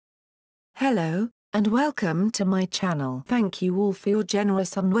Hello, and welcome to my channel. Thank you all for your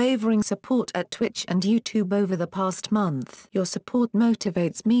generous unwavering support at Twitch and YouTube over the past month. Your support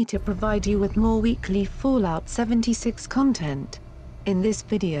motivates me to provide you with more weekly Fallout 76 content. In this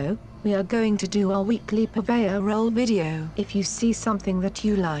video, we are going to do our weekly Purveyor role video. If you see something that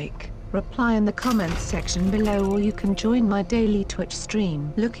you like, reply in the comments section below, or you can join my daily Twitch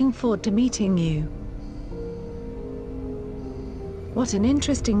stream. Looking forward to meeting you. What an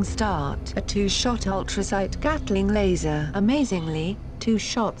interesting start. A two-shot ultrasight Gatling laser. Amazingly, two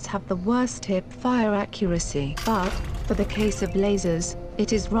shots have the worst hip-fire accuracy. But, for the case of lasers,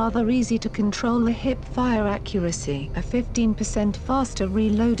 it is rather easy to control the hip-fire accuracy. A 15% faster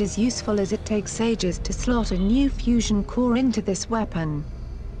reload is useful, as it takes ages to slot a new fusion core into this weapon.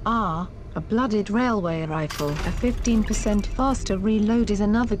 A blooded railway rifle. A 15% faster reload is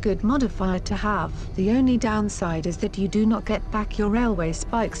another good modifier to have. The only downside is that you do not get back your railway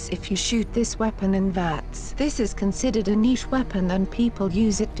spikes if you shoot this weapon in VATS. This is considered a niche weapon, and people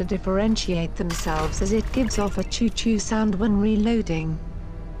use it to differentiate themselves, as it gives off a choo-choo sound when reloading.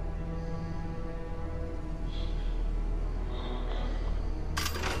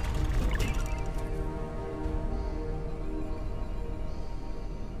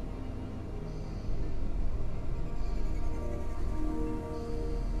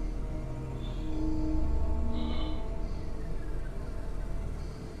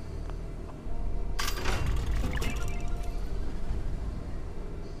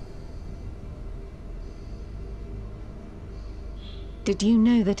 Did you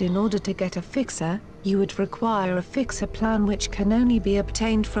know that in order to get a fixer, you would require a fixer plan, which can only be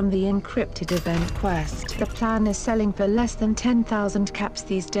obtained from the encrypted event quest? The plan is selling for less than 10,000 caps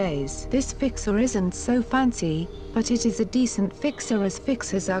these days. This fixer isn't so fancy, but it is a decent fixer, as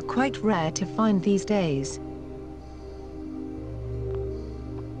fixers are quite rare to find these days.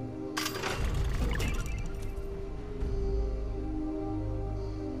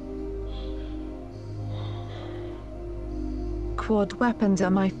 Quad weapons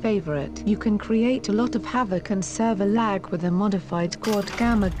are my favorite. You can create a lot of havoc and server lag with a modified quad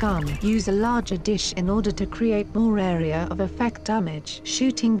gamma gun. Use a larger dish in order to create more area of effect damage.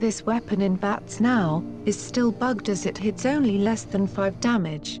 Shooting this weapon in VATS now is still bugged, as it hits only less than 5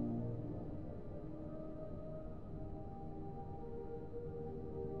 damage.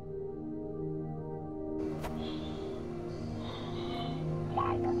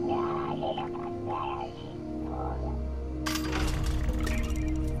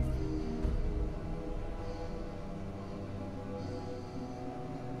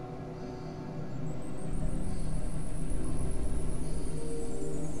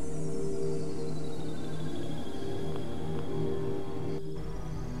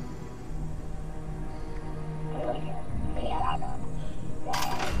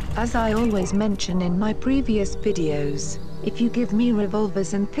 As I always mention in my previous videos, if you give me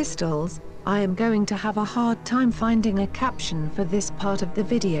revolvers and pistols, I am going to have a hard time finding a caption for this part of the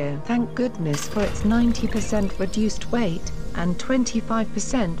video. Thank goodness for its 90% reduced weight, and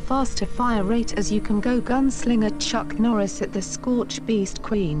 25% faster fire rate, as you can go gunslinger Chuck Norris at the Scorch Beast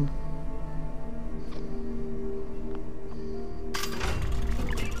Queen.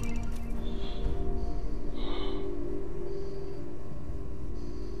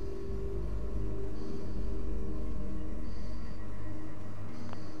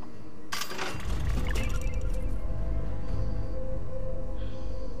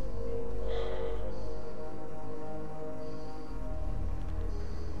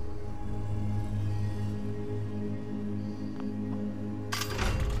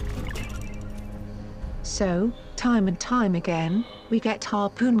 So, time and time again, we get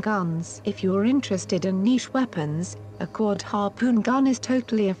harpoon guns. If you're interested in niche weapons, a quad harpoon gun is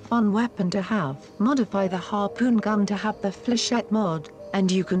totally a fun weapon to have. Modify the harpoon gun to have the flechette mod,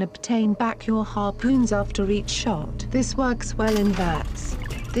 and you can obtain back your harpoons after each shot. This works well in VATS.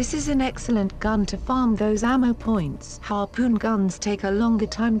 This is an excellent gun to farm those ammo points. Harpoon guns take a longer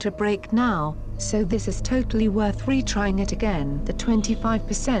time to break now, so this is totally worth retrying it again. The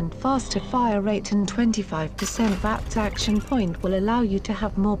 25% faster fire rate and 25% VATS action point will allow you to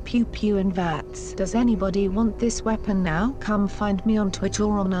have more pew-pew in VATS. Does anybody want this weapon now? Come find me on Twitch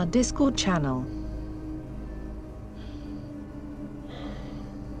or on our Discord channel.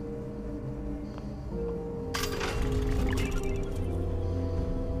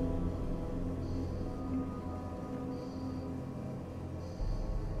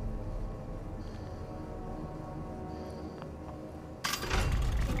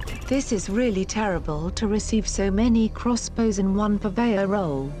 This is really terrible to receive so many crossbows in one Purveyor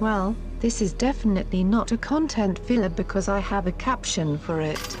role. Well, this is definitely not a content filler because I have a caption for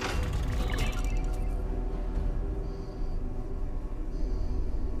it.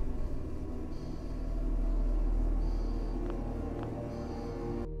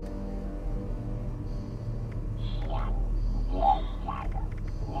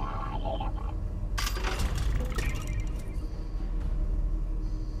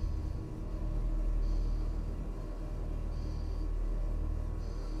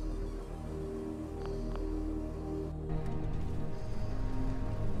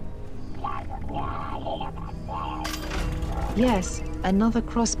 Yes, another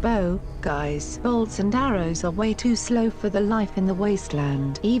crossbow, guys. Bolts and arrows are way too slow for the life in the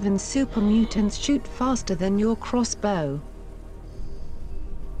wasteland. Even super mutants shoot faster than your crossbow.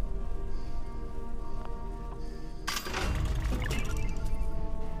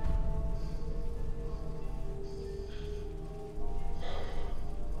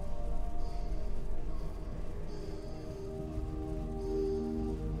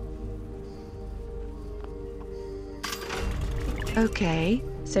 Okay,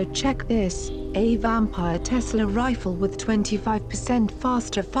 so check this, a vampire Tesla rifle with 25%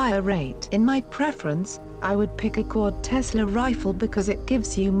 faster fire rate. In my preference, I would pick a quad Tesla rifle because it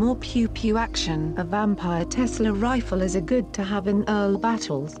gives you more pew-pew action. A vampire Tesla rifle is a good to have in early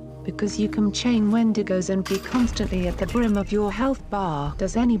battles, because you can chain Wendigos and be constantly at the brim of your health bar.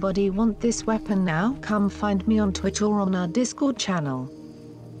 Does anybody want this weapon now? Come find me on Twitch or on our Discord channel.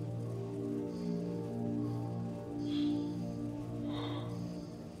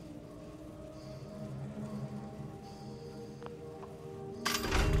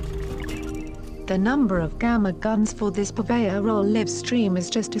 The number of gamma guns for this Purveyor roll live stream is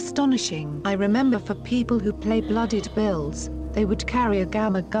just astonishing. I remember for people who play blooded builds, they would carry a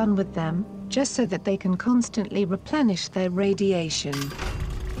gamma gun with them, just so that they can constantly replenish their radiation.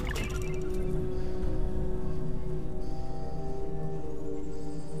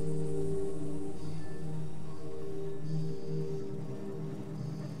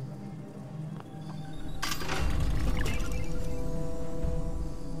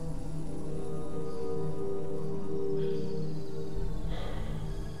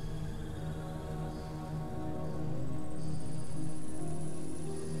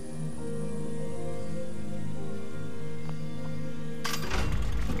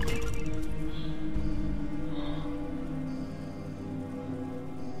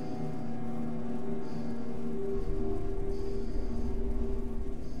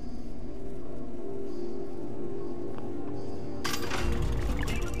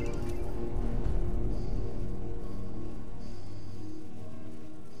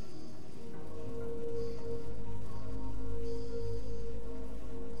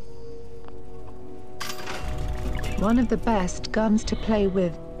 One of the best guns to play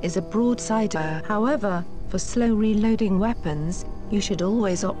with is a broadsider. However, for slow reloading weapons, you should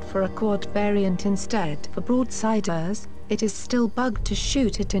always opt for a quad variant instead. For broadsiders, it is still bugged to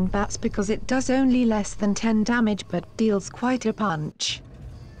shoot it in bats because it does only less than 10 damage but deals quite a punch.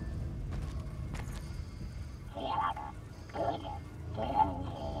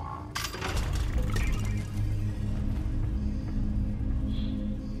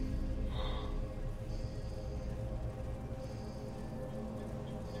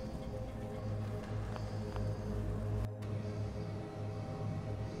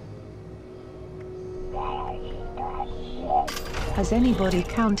 Has anybody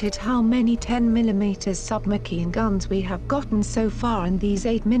counted how many 10mm submachine guns we have gotten so far in these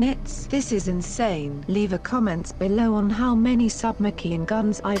 8 minutes? This is insane. Leave a comments below on how many submachine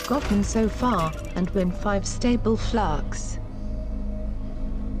guns I've gotten so far, and win 5 stable flux.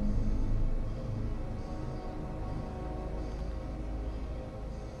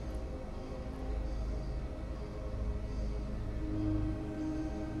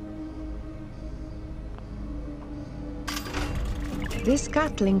 This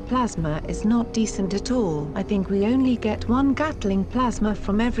Gatling plasma is not decent at all. I think we only get 1 Gatling plasma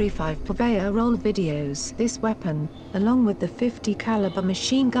from every 5 Purveyor roll videos. This weapon, along with the 50 caliber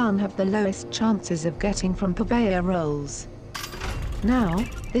machine gun, have the lowest chances of getting from Purveyor rolls. Now,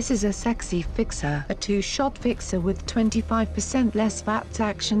 this is a sexy fixer. A 2-shot fixer with 25% less VATS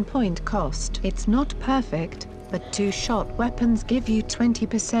action point cost. It's not perfect, but 2-shot weapons give you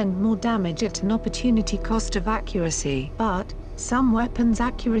 20% more damage at an opportunity cost of accuracy. But some weapons'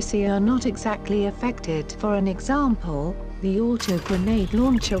 accuracy are not exactly affected. For an example, the auto grenade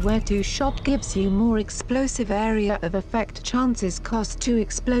launcher, where 2-shot gives you more explosive area of effect chances cost 2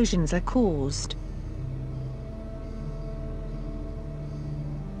 explosions are caused.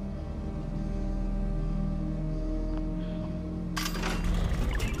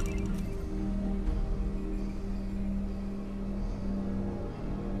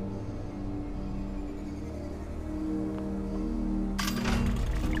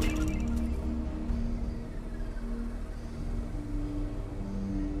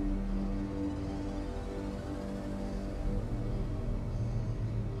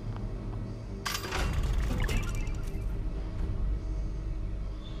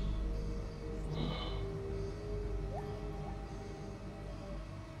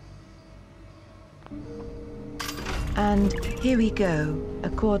 And here we go. a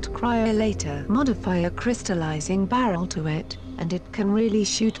quad cryolator. Modify a crystallizing barrel to it, and it can really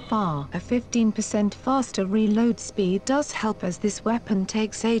shoot far. A 15% faster reload speed does help, as this weapon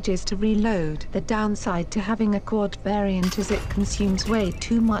takes ages to reload. The downside to having a quad variant is it consumes way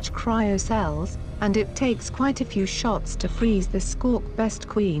too much cryo cells, and it takes quite a few shots to freeze the Scork Best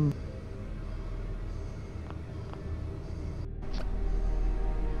Queen.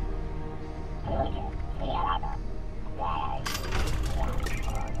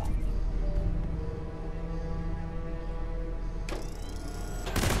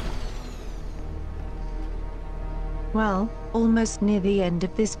 Well, almost near the end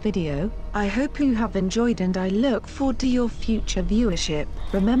of this video. I hope you have enjoyed and I look forward to your future viewership.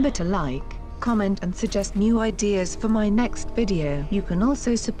 Remember to like, comment and suggest new ideas for my next video. You can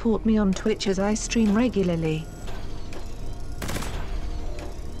also support me on Twitch as I stream regularly.